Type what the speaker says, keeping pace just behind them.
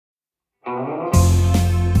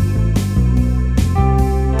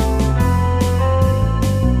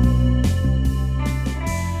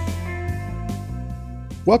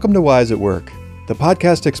Welcome to Wise at Work, the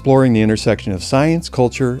podcast exploring the intersection of science,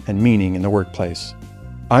 culture, and meaning in the workplace.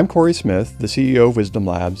 I'm Corey Smith, the CEO of Wisdom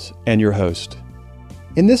Labs, and your host.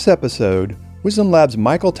 In this episode, Wisdom Labs'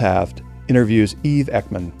 Michael Taft interviews Eve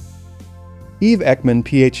Ekman. Eve Ekman,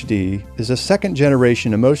 PhD, is a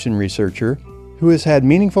second-generation emotion researcher who has had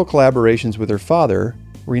meaningful collaborations with her father,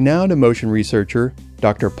 renowned emotion researcher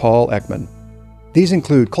Dr. Paul Ekman. These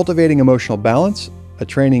include Cultivating Emotional Balance, a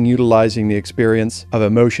training utilizing the experience of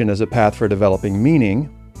emotion as a path for developing meaning,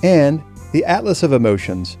 and the Atlas of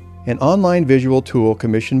Emotions, an online visual tool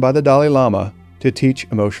commissioned by the Dalai Lama to teach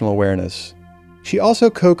emotional awareness. She also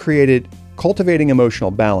co-created Cultivating Emotional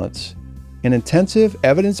Balance, an intensive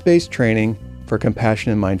evidence-based training for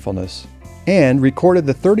compassion and mindfulness, and recorded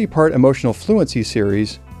the 30-part Emotional Fluency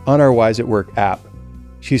series on our Wise at Work app.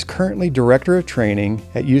 She's currently Director of Training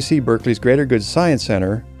at UC Berkeley's Greater Good Science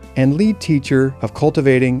Center and lead teacher of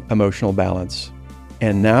Cultivating Emotional Balance.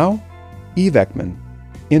 And now, Eve Ekman,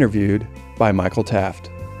 interviewed by Michael Taft.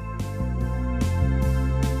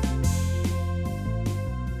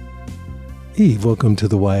 Eve, welcome to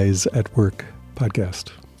the Wise at Work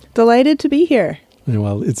podcast. Delighted to be here.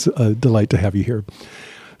 Well, it's a delight to have you here.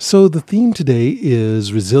 So the theme today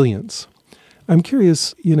is resilience. I'm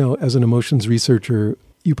curious, as an emotions researcher,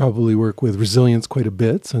 you probably work with resilience quite a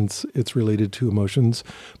bit since it's related to emotions.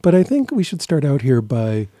 But I think we should start out here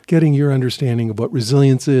by getting your understanding of what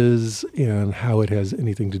resilience is and how it has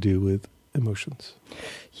anything to do with emotions.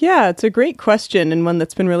 Yeah, it's a great question and one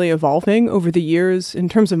that's been really evolving over the years in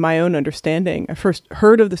terms of my own understanding. I first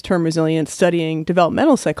heard of this term resilience studying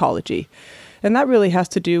developmental psychology. And that really has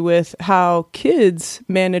to do with how kids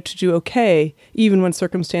manage to do okay, even when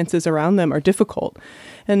circumstances around them are difficult.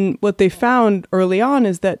 And what they found early on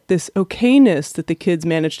is that this okayness that the kids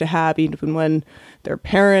manage to have, even when their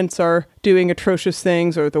parents are doing atrocious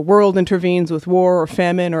things or the world intervenes with war or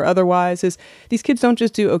famine or otherwise, is these kids don't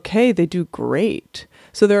just do okay, they do great.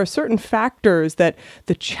 So there are certain factors that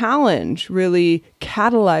the challenge really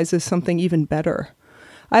catalyzes something even better.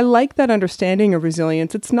 I like that understanding of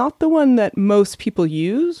resilience. It's not the one that most people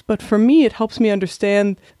use, but for me, it helps me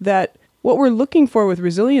understand that what we're looking for with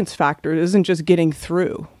resilience factors isn't just getting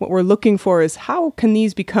through. What we're looking for is how can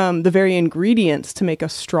these become the very ingredients to make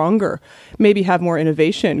us stronger, maybe have more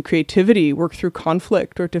innovation, creativity, work through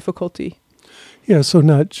conflict or difficulty. Yeah, so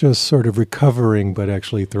not just sort of recovering, but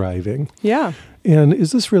actually thriving. Yeah. And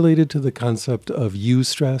is this related to the concept of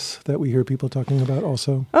eustress that we hear people talking about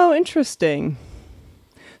also? Oh, interesting.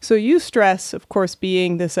 So eustress, of course,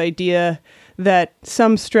 being this idea that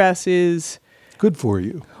some stress is good for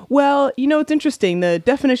you. Well, it's interesting. The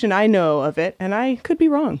definition I know of it, and I could be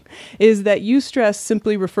wrong, is that eustress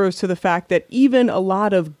simply refers to the fact that even a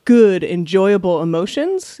lot of good, enjoyable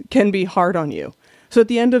emotions can be hard on you. So at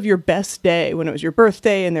the end of your best day, when it was your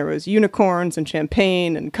birthday and there was unicorns and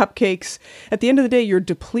champagne and cupcakes, at the end of the day, you're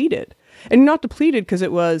depleted. And you're not depleted because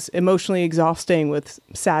it was emotionally exhausting with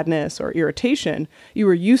sadness or irritation. You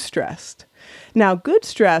were eustressed. Now, good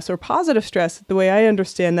stress or positive stress, the way I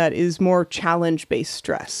understand that, is more challenge-based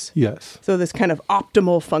stress. Yes. So this kind of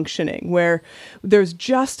optimal functioning where there's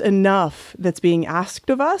just enough that's being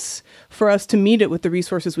asked of us for us to meet it with the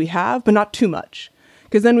resources we have, but not too much.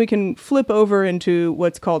 Because then we can flip over into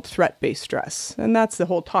what's called threat-based stress. And that's the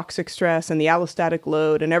whole toxic stress and the allostatic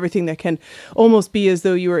load and everything that can almost be as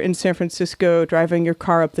though you were in San Francisco driving your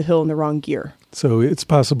car up the hill in the wrong gear. So it's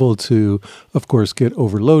possible to, of course, get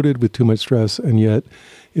overloaded with too much stress. And yet,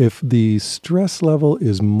 if the stress level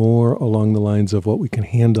is more along the lines of what we can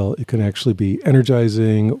handle, it can actually be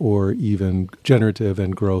energizing or even generative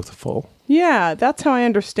and growthful. Yeah, that's how I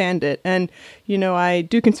understand it. And, I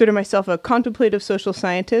do consider myself a contemplative social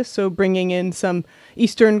scientist, so bringing in some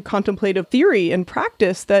Eastern contemplative theory and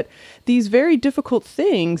practice that these very difficult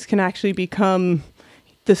things can actually become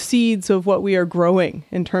the seeds of what we are growing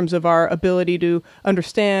in terms of our ability to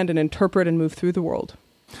understand and interpret and move through the world.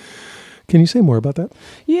 Can you say more about that?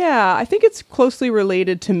 Yeah, I think it's closely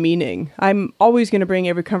related to meaning. I'm always going to bring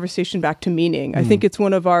every conversation back to meaning. I think it's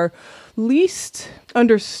one of our least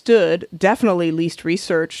understood, definitely least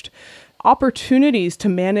researched opportunities to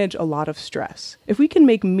manage a lot of stress. If we can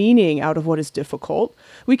make meaning out of what is difficult,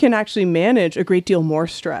 we can actually manage a great deal more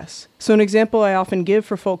stress. So an example I often give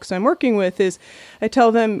for folks I'm working with is I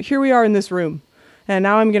tell them, here we are in this room. And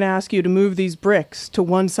now I'm going to ask you to move these bricks to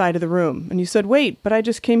one side of the room. And you said, wait, but I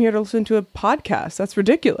just came here to listen to a podcast. That's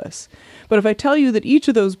ridiculous. But if I tell you that each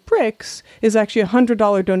of those bricks is actually a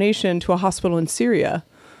 $100 donation to a hospital in Syria,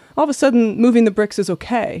 all of a sudden moving the bricks is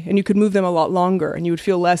okay, and you could move them a lot longer, and you would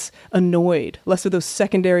feel less annoyed, less of those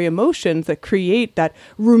secondary emotions that create that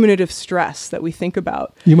ruminative stress that we think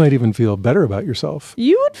about. You might even feel better about yourself.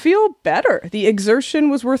 You would feel better. The exertion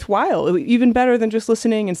was worthwhile, even better than just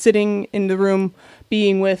listening and sitting in the room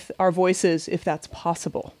being with our voices, if that's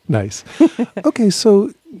possible. Nice. Okay,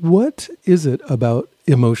 so what is it about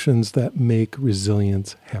emotions that make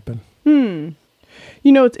resilience happen?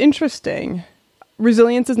 It's interesting.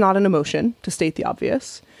 Resilience is not an emotion, to state the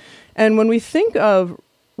obvious. And when we think of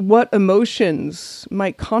what emotions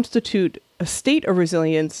might constitute a state of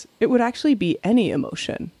resilience, it would actually be any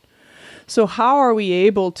emotion. So how are we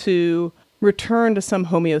able to return to some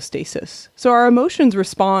homeostasis? So our emotions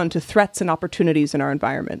respond to threats and opportunities in our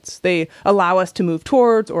environments. They allow us to move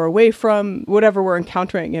towards or away from whatever we're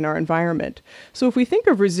encountering in our environment. So if we think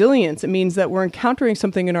of resilience, it means that we're encountering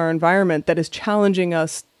something in our environment that is challenging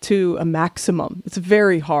us to a maximum. It's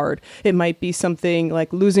very hard. It might be something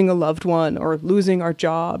like losing a loved one or losing our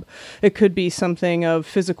job. It could be something of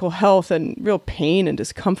physical health and real pain and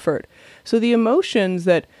discomfort. So the emotions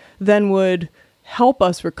that then would help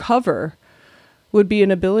us recover would be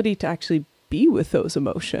an ability to actually be with those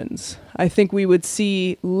emotions. I think we would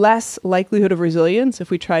see less likelihood of resilience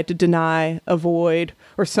if we tried to deny, avoid,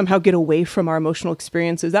 or somehow get away from our emotional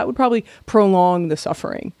experiences. That would probably prolong the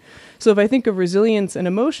suffering. So if I think of resilience and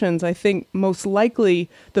emotions, I think most likely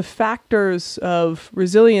the factors of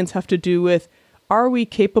resilience have to do with, are we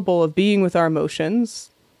capable of being with our emotions,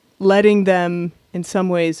 letting them in some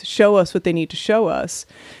ways show us what they need to show us,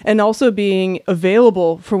 and also being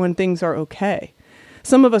available for when things are okay.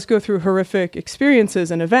 Some of us go through horrific experiences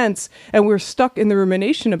and events, and we're stuck in the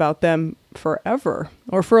rumination about them forever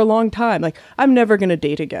or for a long time. Like, I'm never going to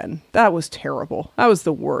date again. That was terrible. That was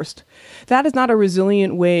the worst. That is not a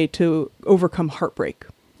resilient way to overcome heartbreak.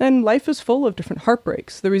 And life is full of different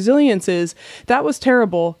heartbreaks. The resilience is, that was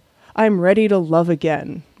terrible. I'm ready to love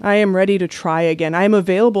again. I am ready to try again. I am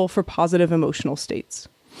available for positive emotional states.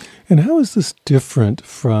 And how is this different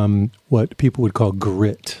from what people would call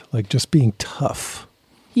grit, like just being tough?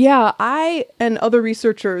 Yeah, I and other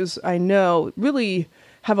researchers I know really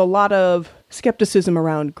have a lot of skepticism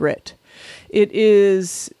around grit. It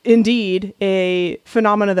is indeed a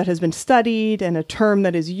phenomena that has been studied and a term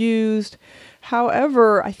that is used.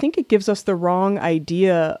 However, I think it gives us the wrong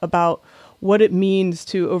idea about what it means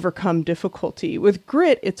to overcome difficulty. With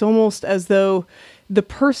grit, it's almost as though the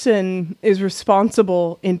person is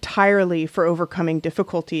responsible entirely for overcoming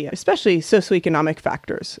difficulty, especially socioeconomic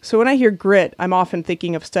factors. So when I hear grit, I'm often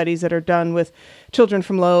thinking of studies that are done with children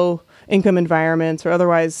from low income environments or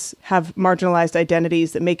otherwise have marginalized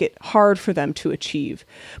identities that make it hard for them to achieve.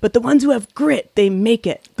 But the ones who have grit, they make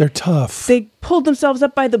it. They're tough. They pulled themselves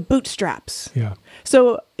up by the bootstraps. Yeah.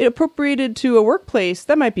 So appropriated to a workplace,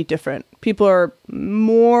 that might be different. People are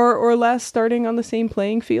more or less starting on the same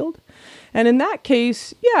playing field. And in that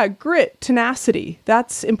case, yeah, grit, tenacity,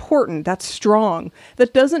 that's important, that's strong.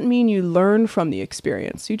 That doesn't mean you learn from the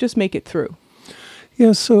experience. You just make it through.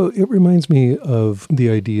 Yeah, so it reminds me of the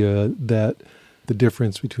idea that the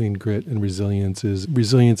difference between grit and resilience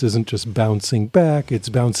isn't just bouncing back, it's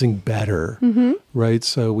bouncing better, right?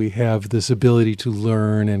 So we have this ability to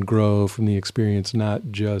learn and grow from the experience,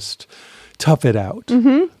 not just tough it out.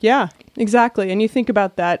 Yeah, exactly. And you think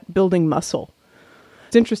about that building muscle.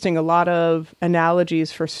 It's interesting, a lot of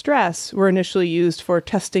analogies for stress were initially used for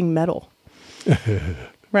testing metal.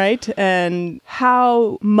 Right? And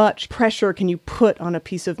how much pressure can you put on a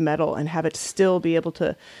piece of metal and have it still be able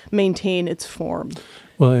to maintain its form?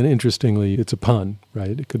 Well, and interestingly, it's a pun,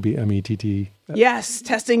 right? It could be METT. Yes,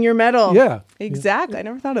 testing your metal. Yeah. Exactly. I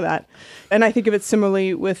never thought of that. And I think of it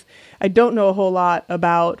similarly with, I don't know a whole lot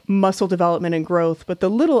about muscle development and growth, but the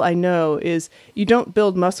little I know is you don't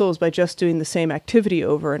build muscles by just doing the same activity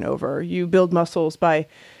over and over. You build muscles by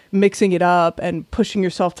mixing it up and pushing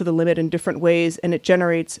yourself to the limit in different ways, and it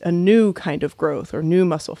generates a new kind of growth or new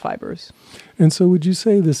muscle fibers. And so would you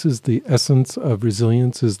say this is the essence of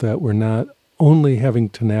resilience, is that we're not only having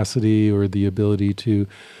tenacity or the ability to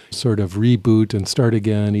sort of reboot and start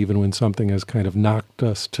again, even when something has kind of knocked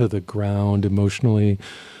us to the ground emotionally,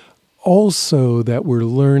 also that we're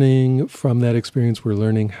learning from that experience, we're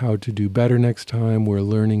learning how to do better next time, we're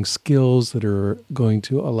learning skills that are going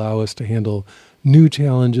to allow us to handle new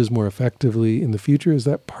challenges more effectively in the future? Is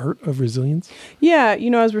that part of resilience? Yeah,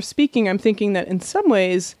 as we're speaking, I'm thinking that in some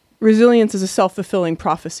ways, resilience is a self-fulfilling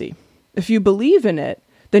prophecy. If you believe in it,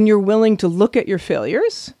 then you're willing to look at your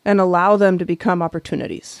failures and allow them to become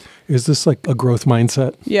opportunities. Is this like a growth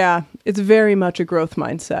mindset? Yeah, it's very much a growth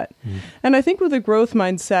mindset. And I think with a growth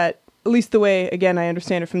mindset, at least the way, again, I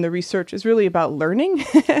understand it from the research, is really about learning.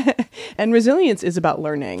 And resilience is about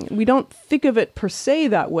learning. We don't think of it per se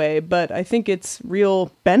that way, but I think its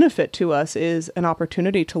real benefit to us is an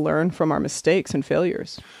opportunity to learn from our mistakes and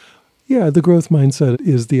failures. Yeah, the growth mindset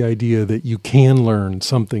is the idea that you can learn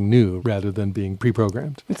something new rather than being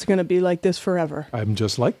pre-programmed. It's going to be like this forever. I'm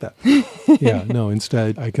just like that. Yeah, no,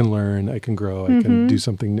 instead I can learn, I can grow, I can do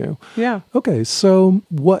something new. Yeah. Okay, so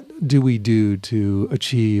what do we do to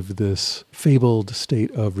achieve this fabled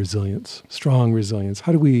state of resilience, strong resilience?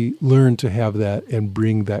 How do we learn to have that and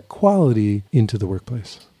bring that quality into the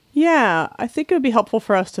workplace? Yeah, I think it would be helpful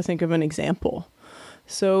for us to think of an example.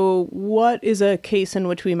 So what is a case in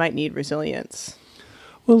which we might need resilience?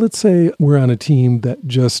 Well, let's say we're on a team that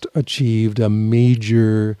just achieved a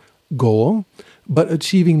major goal, but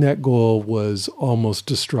achieving that goal was almost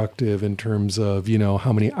destructive in terms of,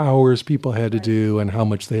 how many hours people had to do and how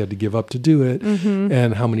much they had to give up to do it,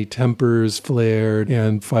 and how many tempers flared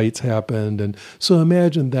and fights happened. And so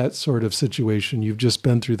imagine that sort of situation. You've just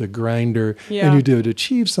been through the grinder and you did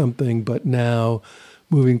achieve something, but now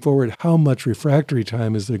moving forward, how much refractory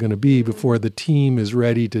time is there going to be before the team is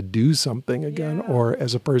ready to do something again? Or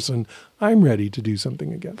as a person, I'm ready to do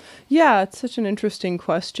something again? Yeah, it's such an interesting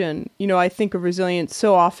question. I think of resilience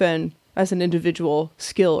so often as an individual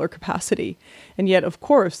skill or capacity. And yet, of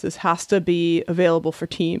course, this has to be available for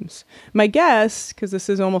teams. My guess, because this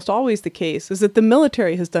is almost always the case, is that the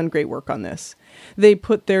military has done great work on this. They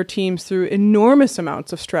put their teams through enormous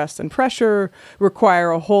amounts of stress and pressure,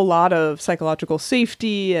 require a whole lot of psychological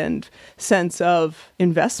safety and sense of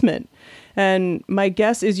investment. And my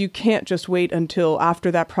guess is you can't just wait until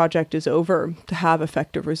after that project is over to have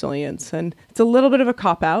effective resilience. And it's a little bit of a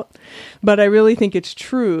cop-out, but I really think it's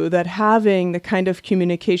true that having the kind of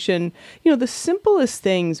communication, the simplest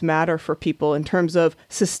things matter for people in terms of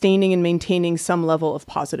sustaining and maintaining some level of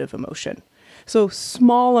positive emotion. So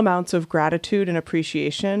small amounts of gratitude and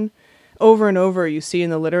appreciation, over and over you see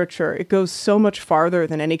in the literature, it goes so much farther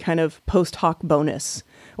than any kind of post hoc bonus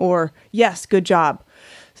or, yes, good job.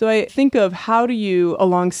 So I think of how do you,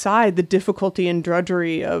 alongside the difficulty and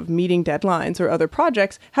drudgery of meeting deadlines or other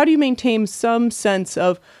projects, how do you maintain some sense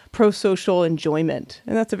of pro-social enjoyment?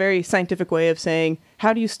 And that's a very scientific way of saying,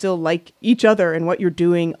 how do you still like each other and what you're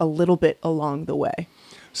doing a little bit along the way?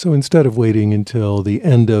 So instead of waiting until the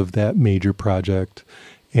end of that major project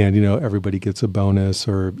and, everybody gets a bonus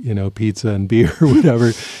or, pizza and beer or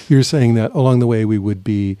whatever, you're saying that along the way we would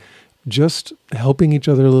be just helping each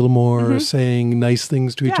other a little more, saying nice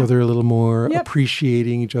things to each other a little more,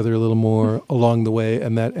 appreciating each other a little more along the way,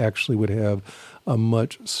 and that actually would have a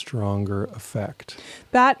much stronger effect.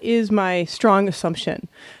 That is my strong assumption.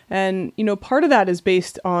 And, part of that is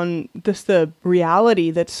based on just the reality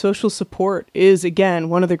that social support is, again,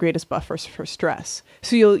 one of the greatest buffers for stress.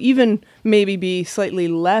 So you'll even maybe be slightly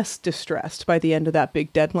less distressed by the end of that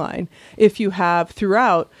big deadline if you have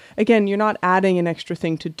throughout, again, you're not adding an extra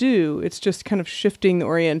thing to do. It's just kind of shifting the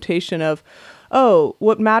orientation of, oh,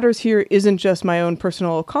 what matters here isn't just my own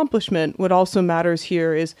personal accomplishment. What also matters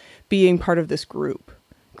here is being part of this group.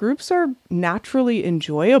 Groups are naturally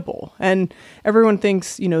enjoyable, and everyone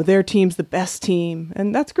thinks, their team's the best team,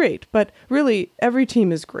 and that's great. But really, every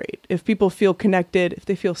team is great if people feel connected, if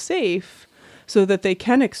they feel safe, so that they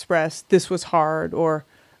can express this was hard, or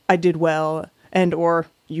I did well, and or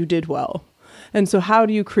you did well. And so how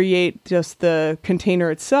do you create just the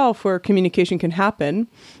container itself where communication can happen?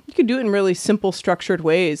 You can do it in really simple, structured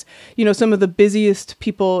ways. Some of the busiest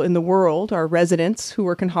people in the world are residents who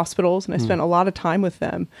work in hospitals, and I spent a lot of time with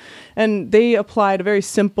them. And they applied a very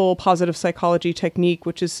simple positive psychology technique,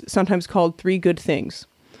 which is sometimes called 3 good things.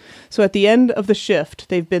 So at the end of the shift,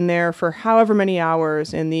 they've been there for however many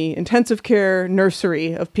hours in the intensive care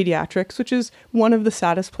nursery of pediatrics, which is one of the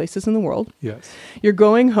saddest places in the world. Yes. You're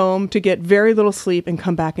going home to get very little sleep and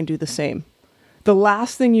come back and do the same. The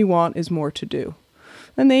last thing you want is more to do.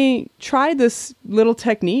 And they tried this little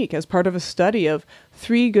technique as part of a study of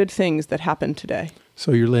 3 good things that happened today.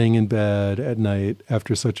 So you're laying in bed at night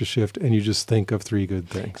after such a shift and you just think of 3 good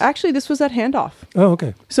things. Actually, this was at handoff. Oh,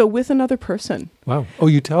 okay. So with another person. Wow. Oh,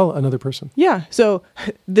 you tell another person. Yeah. So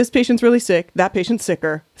this patient's really sick. That patient's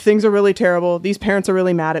sicker. Things are really terrible. These parents are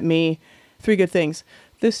really mad at me. 3 good things.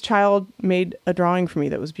 This child made a drawing for me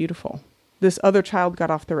that was beautiful. This other child got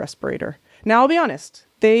off the respirator. Now, I'll be honest.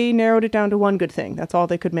 They narrowed it down to 1 good thing. That's all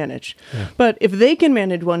they could manage. Yeah. But if they can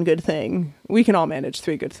manage 1 good thing, we can all manage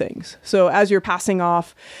 3 good things. So as you're passing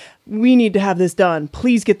off, we need to have this done.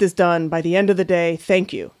 Please get this done by the end of the day.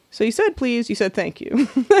 Thank you. So you said please, you said thank you.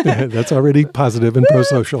 That's already positive and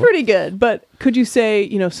pro-social. Pretty good. But could you say,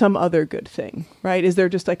 some other good thing, right? Is there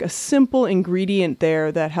just like a simple ingredient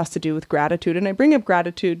there that has to do with gratitude? And I bring up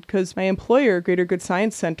gratitude because my employer, Greater Good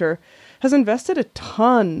Science Center, has invested a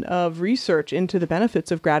ton of research into the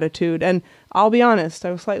benefits of gratitude. And I'll be honest,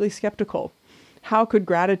 I was slightly skeptical. How could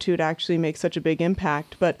gratitude actually make such a big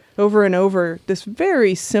impact? But over and over, this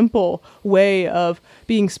very simple way of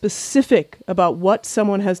being specific about what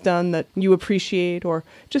someone has done that you appreciate, or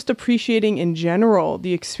just appreciating in general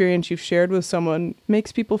the experience you've shared with someone,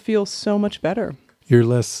 makes people feel so much better. You're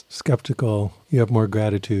less skeptical. You have more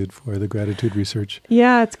gratitude for the gratitude research.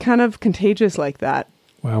 Yeah, it's kind of contagious like that.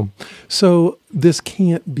 Wow. So this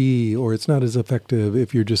can't be, or it's not as effective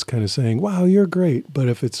if you're just kind of saying, wow, you're great. But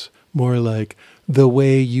if it's more like the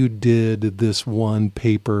way you did this one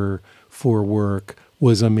paper for work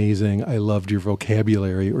was amazing. I loved your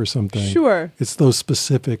vocabulary or something. Sure. It's those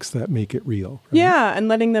specifics that make it real. Right? Yeah. And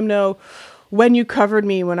letting them know when you covered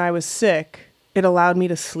me when I was sick, it allowed me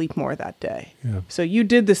to sleep more that day. Yeah. So you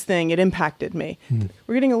did this thing, it impacted me.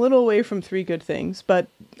 We're getting a little away from 3 good things, but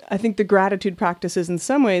I think the gratitude practices in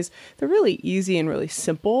some ways, they're really easy and really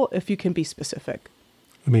simple if you can be specific.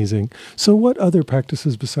 Amazing. So what other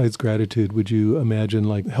practices besides gratitude would you imagine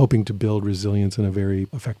like helping to build resilience in a very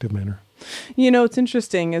effective manner? It's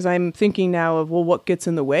interesting as I'm thinking now of, what gets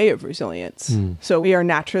in the way of resilience? So we are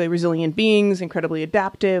naturally resilient beings, incredibly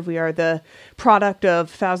adaptive. We are the product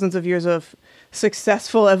of thousands of years of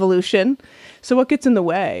successful evolution. So what gets in the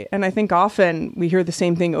way? And I think often we hear the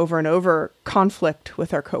same thing over and over: conflict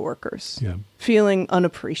with our coworkers, feeling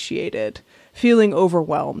unappreciated, feeling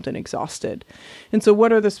overwhelmed and exhausted. And so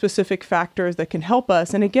what are the specific factors that can help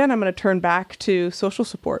us? And again, I'm going to turn back to social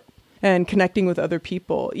support and connecting with other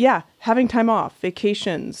people. Yeah, having time off,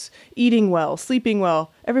 vacations, eating well, sleeping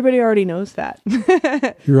well. Everybody already knows that.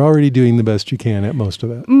 You're already doing the best you can at most of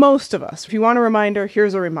it. Most of us. If you want a reminder,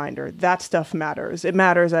 here's a reminder. That stuff matters. It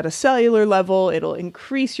matters at a cellular level. It'll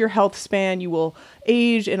increase your health span. You will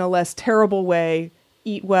age in a less terrible way.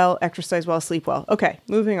 Eat well, exercise well, sleep well. Okay,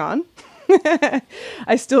 moving on.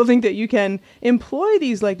 I still think that you can employ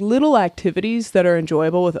these like little activities that are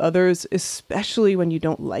enjoyable with others, especially when you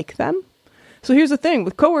don't like them. So here's the thing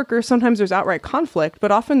with coworkers, sometimes there's outright conflict,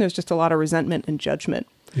 but often there's just a lot of resentment and judgment.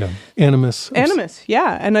 Yeah. Animus.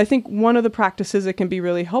 Yeah. And I think one of the practices that can be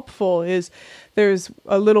really helpful is there's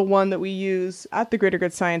a little one that we use at the Greater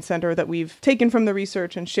Good Science Center that we've taken from the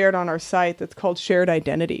research and shared on our site that's called shared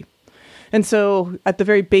identity. And so at the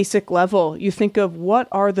very basic level, you think of what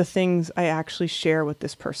are the things I actually share with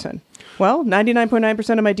this person? Well,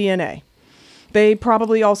 99.9% of my DNA. They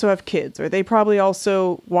probably also have kids, or they probably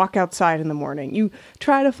also walk outside in the morning. You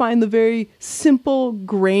try to find the very simple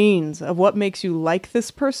grains of what makes you like this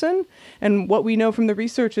person. And what we know from the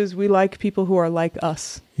research is we like people who are like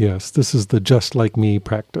us. Yes, this is the just like me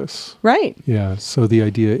practice. Right. Yeah, so the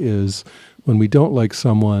idea is when we don't like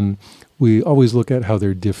someone, we always look at how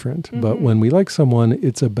they're different. But when we like someone,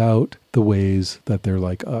 it's about the ways that they're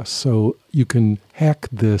like us. So you can hack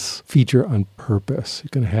this feature on purpose.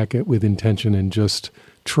 You can hack it with intention and just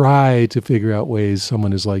try to figure out ways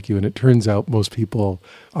someone is like you. And it turns out most people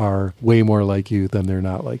are way more like you than they're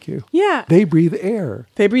not like you. Yeah. They breathe air.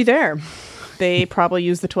 They probably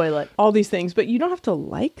use the toilet, all these things, but you don't have to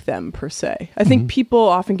like them per se. I think people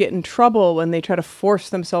often get in trouble when they try to force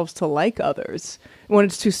themselves to like others when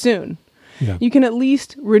it's too soon. Yeah. You can at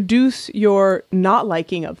least reduce your not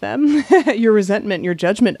liking of them, your resentment, your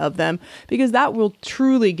judgment of them, because that will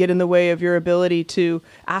truly get in the way of your ability to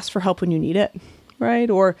ask for help when you need it, right?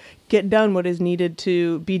 Or get done what is needed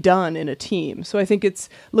to be done in a team. So I think it's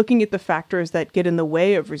looking at the factors that get in the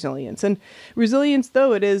way of resilience. And resilience,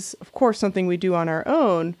 though it is, of course, something we do on our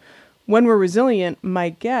own, when we're resilient, my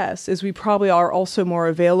guess is we probably are also more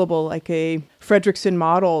available, like a Fredrickson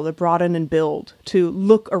model, the broaden and build, to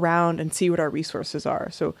look around and see what our resources are.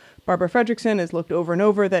 So Barbara Fredrickson has looked over and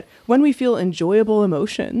over that when we feel enjoyable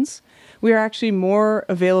emotions, we are actually more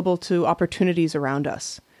available to opportunities around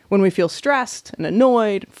us. When we feel stressed and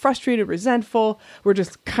annoyed, frustrated, resentful, we're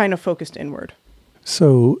just kind of focused inward.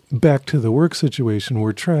 So back to the work situation,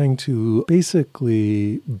 we're trying to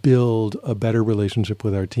basically build a better relationship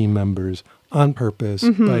with our team members on purpose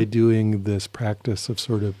by doing this practice of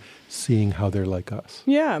sort of seeing how they're like us.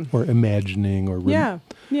 Yeah. Or imagining or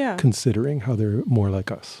considering how they're more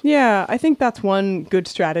like us. Yeah, I think that's one good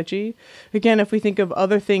strategy. Again, if we think of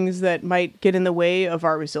other things that might get in the way of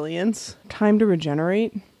our resilience, time to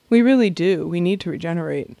regenerate. We really do. We need to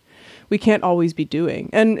regenerate. We can't always be doing.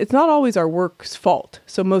 And it's not always our work's fault.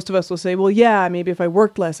 So most of us will say, well, yeah, maybe if I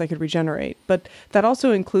worked less, I could regenerate. But that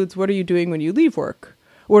also includes what are you doing when you leave work?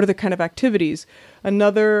 what are the kind of activities?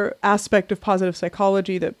 Another aspect of positive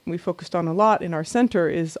psychology that we focused on a lot in our center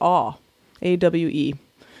is awe, AWE.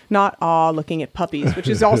 Not awe looking at puppies, which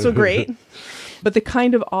is also great, but the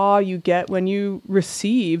kind of awe you get when you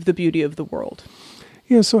receive the beauty of the world.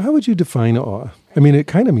 Yeah, so how would you define awe? I mean, it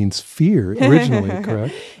kind of means fear originally,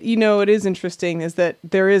 correct? You know, what is interesting is that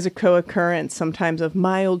there is a co-occurrence sometimes of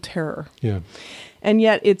mild terror. Yeah. And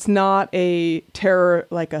yet it's not a terror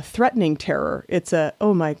like a threatening terror. It's a,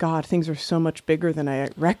 oh my God, things are so much bigger than I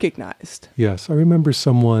recognized. Yes, I remember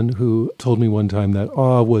someone who told me one time that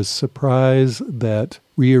awe was surprise that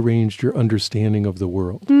rearranged your understanding of the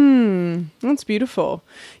world. That's beautiful.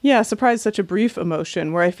 Yeah, surprise is such a brief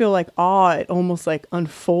emotion where I feel like awe, it almost like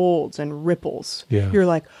unfolds and ripples. Yeah. You're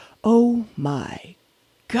like, oh my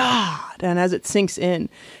God. And as it sinks in,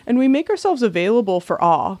 and we make ourselves available for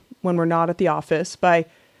awe when we're not at the office by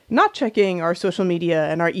not checking our social media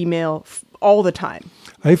and our email all the time.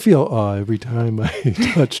 I feel awe every time I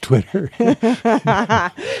touch Twitter.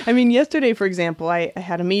 I mean, yesterday, for example, I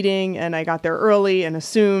had a meeting and I got there early and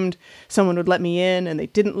assumed someone would let me in, and they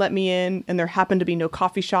didn't let me in. And there happened to be no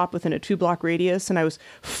coffee shop within a 2-block radius. And I was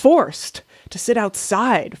forced to sit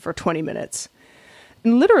outside for 20 minutes.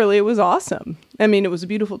 And literally, it was awesome. I mean, it was a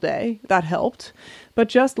beautiful day. That helped. But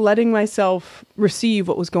just letting myself receive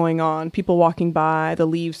what was going on, people walking by, the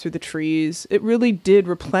leaves through the trees, it really did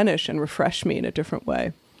replenish and refresh me in a different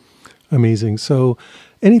way. Amazing. So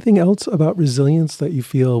anything else about resilience that you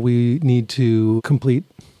feel we need to complete?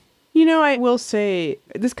 You know, I will say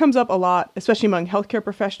this comes up a lot, especially among healthcare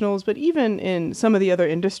professionals, but even in some of the other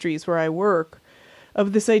industries where I work,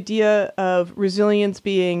 of this idea of resilience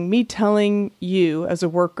being me telling you as a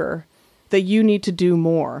worker that you need to do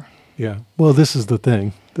more. Yeah. Well, this is the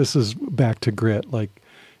thing. This is back to grit. Like,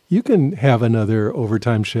 you can have another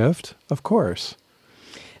overtime shift, of course.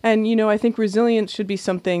 And, you know, I think resilience should be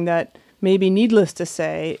something that, maybe needless to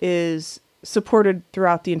say, is supported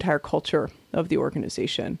throughout the entire culture of the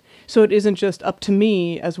organization. So it isn't just up to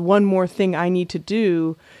me as one more thing I need to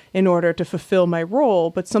do in order to fulfill my role,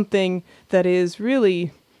 but something that is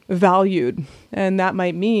really valued. And that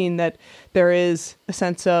might mean that there is a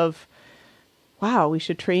sense of, wow, we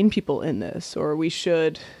should train people in this, or we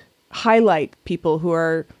should highlight people who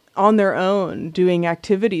are on their own doing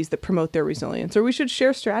activities that promote their resilience, or we should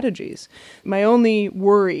share strategies. My only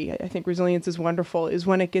worry, I think resilience is wonderful, is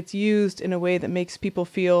when it gets used in a way that makes people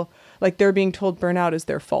feel like they're being told burnout is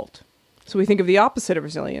their fault. So we think of the opposite of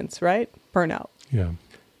resilience, right? Burnout. Yeah.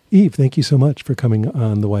 Eve, thank you so much for coming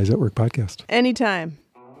on the Wise at Work podcast. Anytime.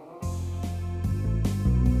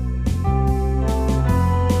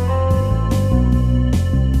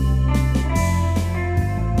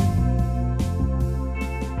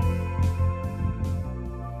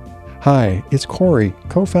 Hi, it's Corey,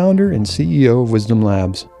 co-founder and CEO of Wisdom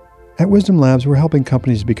Labs. At Wisdom Labs, we're helping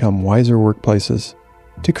companies become wiser workplaces.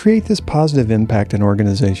 To create this positive impact in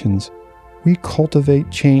organizations, we cultivate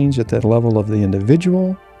change at the level of the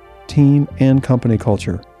individual, team, and company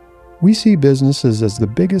culture. We see businesses as the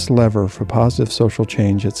biggest lever for positive social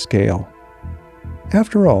change at scale.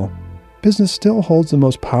 After all, business still holds the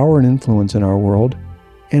most power and influence in our world,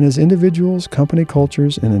 and as individuals, company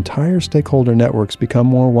cultures, and entire stakeholder networks become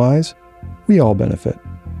more wise, we all benefit.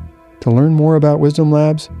 To learn more about Wisdom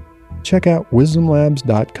Labs, check out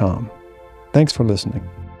wisdomlabs.com. Thanks for listening.